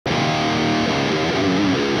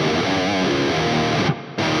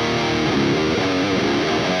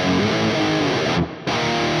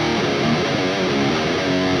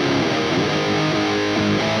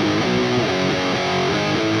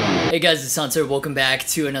Hey guys, it's Hunter. Welcome back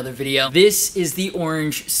to another video. This is the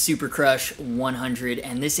Orange Super Crush 100,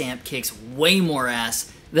 and this amp kicks way more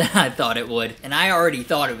ass than I thought it would. And I already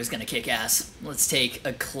thought it was gonna kick ass. Let's take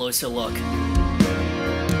a closer look.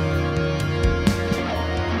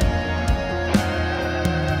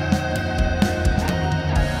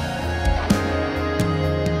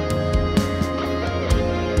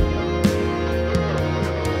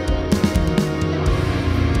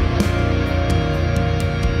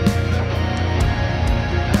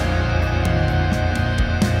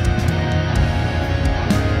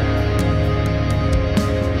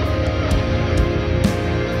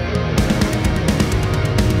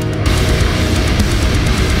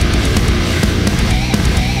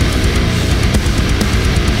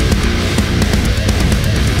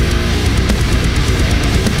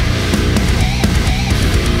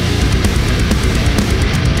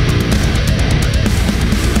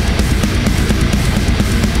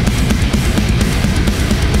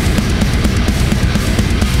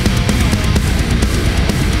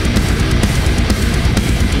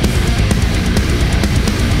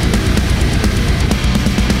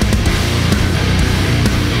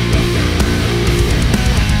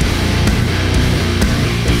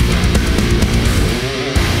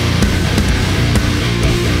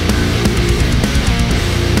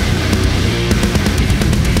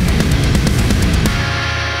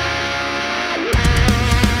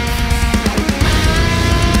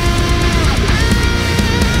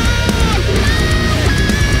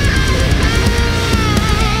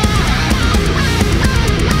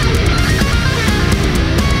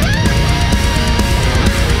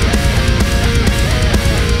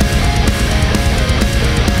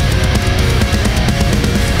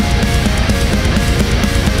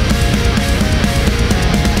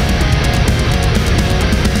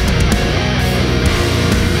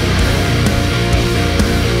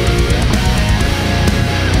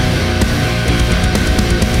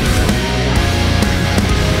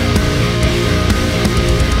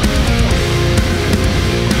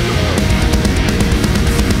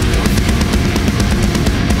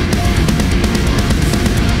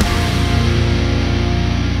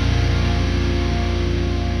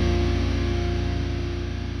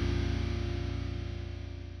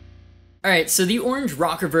 Alright, so the Orange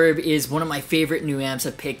Rockerverb is one of my favorite new amps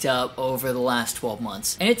I've picked up over the last 12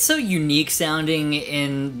 months. And it's so unique sounding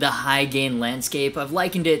in the high gain landscape. I've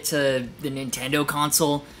likened it to the Nintendo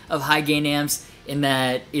console of high gain amps in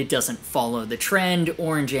that it doesn't follow the trend.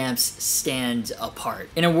 Orange amps stand apart.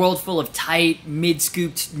 In a world full of tight,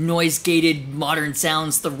 mid-scooped, noise-gated modern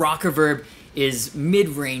sounds, the Rockerverb is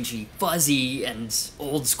mid-rangey, fuzzy, and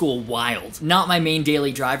old-school wild. Not my main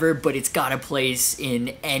daily driver, but it's got a place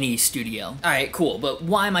in any studio. Alright, cool, but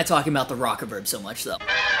why am I talking about the Rockerverb so much, though?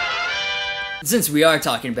 Since we are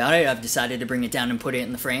talking about it, I've decided to bring it down and put it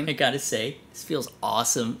in the frame. I gotta say, this feels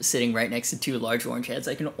awesome sitting right next to two large orange heads.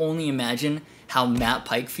 I can only imagine how Matt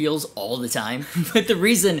Pike feels all the time. But the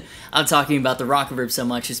reason I'm talking about the Rockerverb so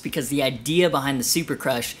much is because the idea behind the Super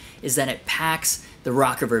Crush is that it packs the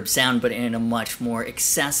Rockerverb sound, but in a much more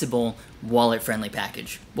accessible, wallet-friendly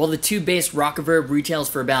package. While the tube-based Rockerverb retails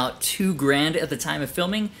for about $2,000 at the time of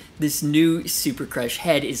filming, this new Super Crush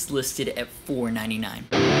head is listed at $499.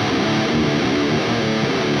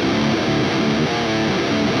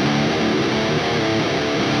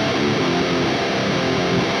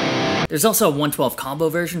 There's also a 112 combo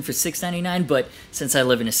version for $699, but since I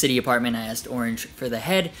live in a city apartment, I asked Orange for the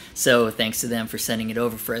head, so thanks to them for sending it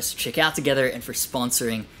over for us to check out together and for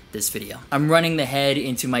sponsoring this video. I'm running the head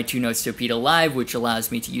into my 2-Notes Torpedo Live, which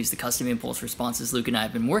allows me to use the custom impulse responses Luke and I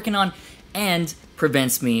have been working on, and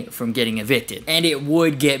prevents me from getting evicted. And it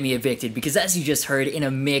would get me evicted because, as you just heard, in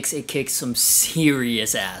a mix it kicks some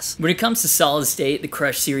serious ass. When it comes to solid state, the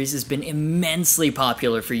Crush series has been immensely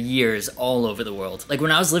popular for years all over the world. Like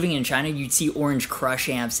when I was living in China, you'd see Orange Crush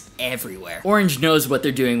amps everywhere. Orange knows what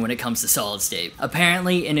they're doing when it comes to solid state.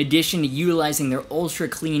 Apparently, in addition to utilizing their ultra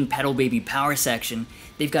clean Pedal Baby power section,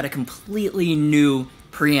 they've got a completely new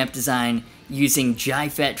preamp design using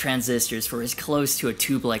JIFET transistors for as close to a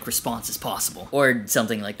tube-like response as possible. Or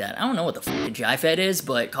something like that. I don't know what the fuck a JIFET is,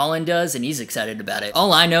 but Colin does, and he's excited about it.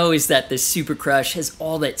 All I know is that the Super Crush has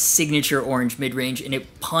all that signature orange mid-range, and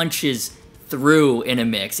it punches through in a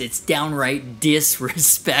mix. It's downright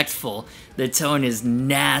disrespectful. The tone is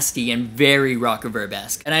nasty and very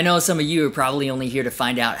Rockerverb-esque. And I know some of you are probably only here to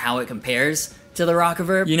find out how it compares to the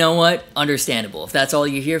Rockerverb. You know what? Understandable. If that's all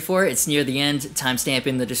you're here for, it's near the end, timestamp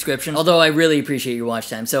in the description. Although I really appreciate your watch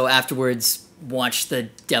time, so afterwards, watch the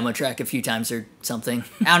demo track a few times or something.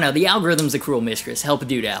 I don't know, the algorithm's a cruel mistress. Help a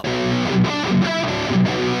dude out.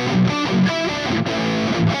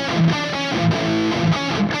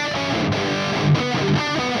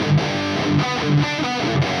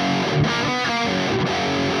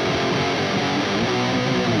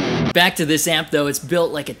 Back to this amp though, it's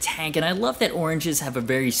built like a tank, and I love that oranges have a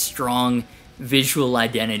very strong visual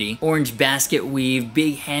identity. Orange basket weave,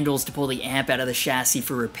 big handles to pull the amp out of the chassis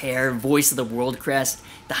for repair, voice of the world crest,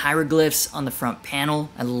 the hieroglyphs on the front panel.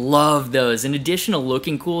 I love those. In addition to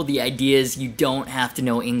looking cool, the idea is you don't have to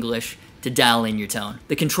know English to dial in your tone.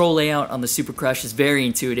 The control layout on the Super Crush is very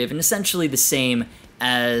intuitive and essentially the same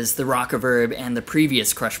as the Rockerverb and the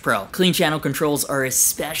previous Crush Pro. Clean channel controls are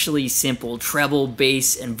especially simple: treble,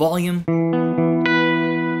 bass, and volume.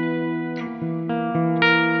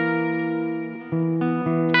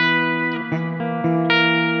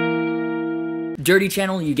 Dirty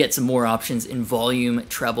channel, you get some more options in volume,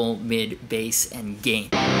 treble, mid, bass, and gain.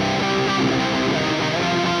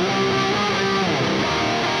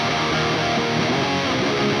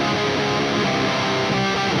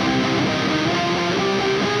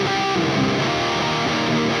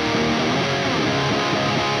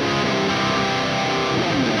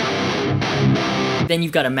 Then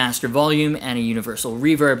you've got a master volume and a universal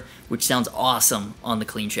reverb, which sounds awesome on the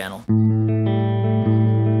clean channel.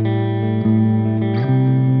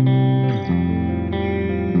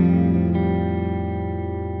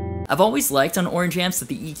 I've always liked on Orange amps that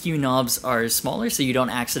the EQ knobs are smaller so you don't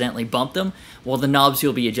accidentally bump them, while the knobs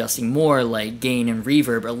you'll be adjusting more, like gain and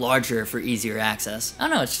reverb, are larger for easier access. I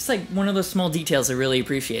don't know, it's just like one of those small details I really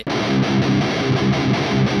appreciate.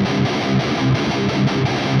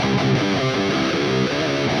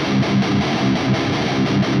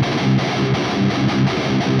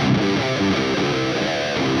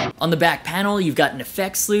 On the back panel, you've got an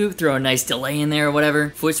effects loop, throw a nice delay in there or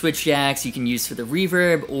whatever. Foot switch jacks you can use for the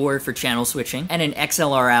reverb or for channel switching. And an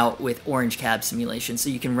XLR out with orange cab simulation,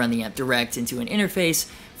 so you can run the amp direct into an interface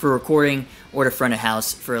for recording or to front of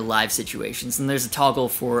house for live situations. And there's a toggle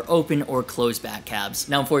for open or closed back cabs.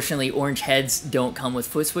 Now, unfortunately, orange heads don't come with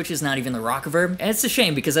foot switches, not even the Rockerverb. And it's a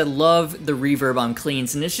shame because I love the reverb on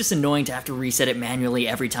cleans, and it's just annoying to have to reset it manually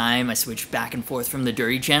every time I switch back and forth from the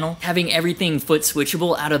dirty channel. Having everything foot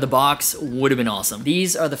switchable out of the box would have been awesome.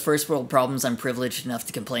 These are the first world problems I'm privileged enough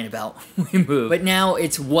to complain about when we move. But now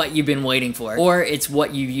it's what you've been waiting for, or it's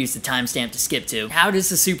what you use the timestamp to skip to. How does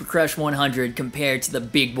the Super Crush 100 compare to the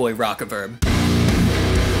big boy Rockerverb?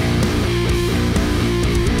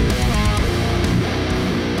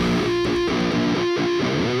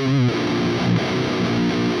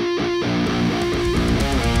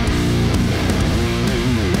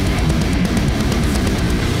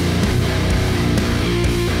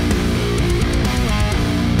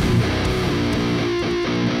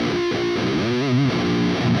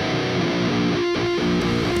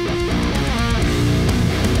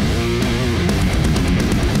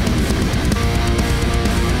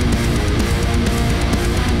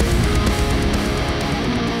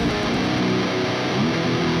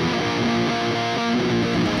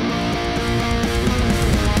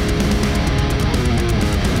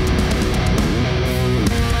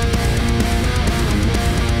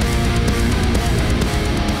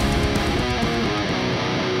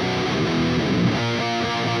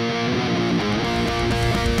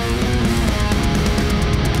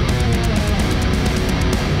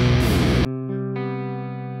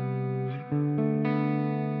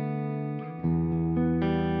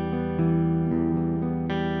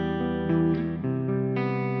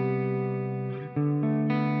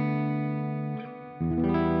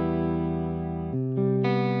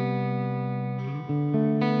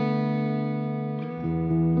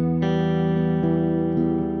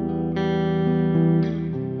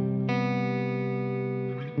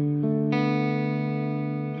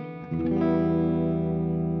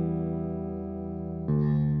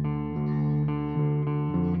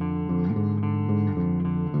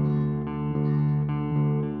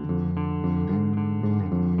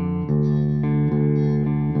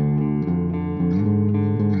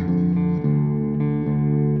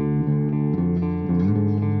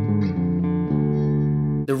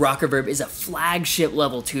 The Rockerverb is a flagship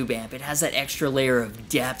level tube amp. It has that extra layer of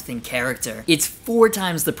depth and character. It's 4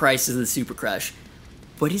 times the price of the Super Crush.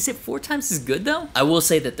 But is it 4 times as good though? I will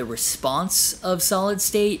say that the response of solid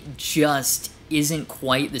state just isn't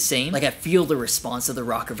quite the same. Like, I feel the response of the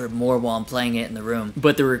Rockerverb more while I'm playing it in the room,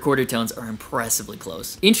 but the recorded tones are impressively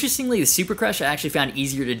close. Interestingly, the Super Crush I actually found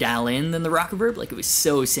easier to dial in than the Rockerverb. Like, it was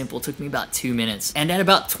so simple, it took me about 2 minutes. And at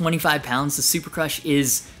about 25 pounds, the Super Crush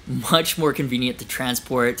is much more convenient to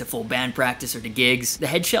transport to full band practice or to gigs. The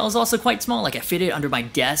head shell is also quite small. Like, I fit it under my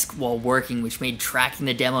desk while working, which made tracking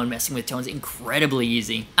the demo and messing with tones incredibly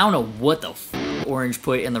easy. I don't know what the Orange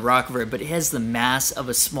put in the Rockerverb, but it has the mass of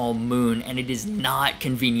a small moon, and it is not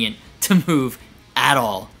convenient to move at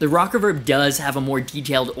all. The Rockerverb does have a more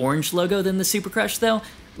detailed orange logo than the Super Crush though,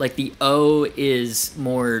 Like the O is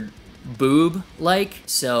more boob-like,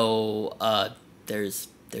 so there's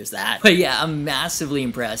that. But yeah, I'm massively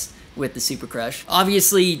impressed with the Super Crush.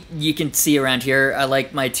 Obviously, you can see around here, I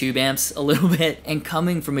like my tube amps a little bit, and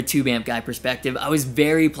coming from a tube amp guy perspective, I was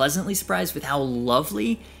very pleasantly surprised with how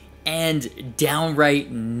lovely and downright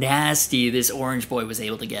nasty this orange boy was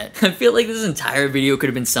able to get. I feel like this entire video could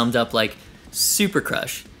have been summed up like, Super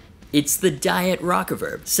Crush. It's the Diet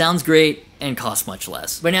Rockerverb. Sounds great and costs much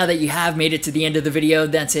less. But now that you have made it to the end of the video,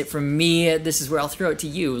 that's it from me. This is where I'll throw it to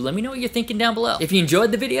you. Let me know what you're thinking down below. If you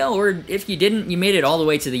enjoyed the video, or if you didn't, you made it all the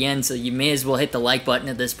way to the end, so you may as well hit the like button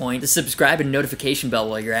at this point. The subscribe and notification bell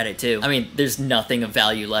while you're at it too. I mean, there's nothing of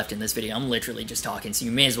value left in this video. I'm literally just talking, so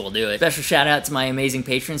you may as well do it. Special shout out to my amazing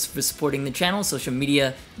patrons for supporting the channel. Social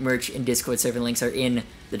media, merch, and Discord server links are in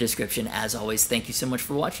the description. As always, thank you so much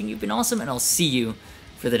for watching. You've been awesome, and I'll see you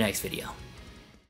for the next video.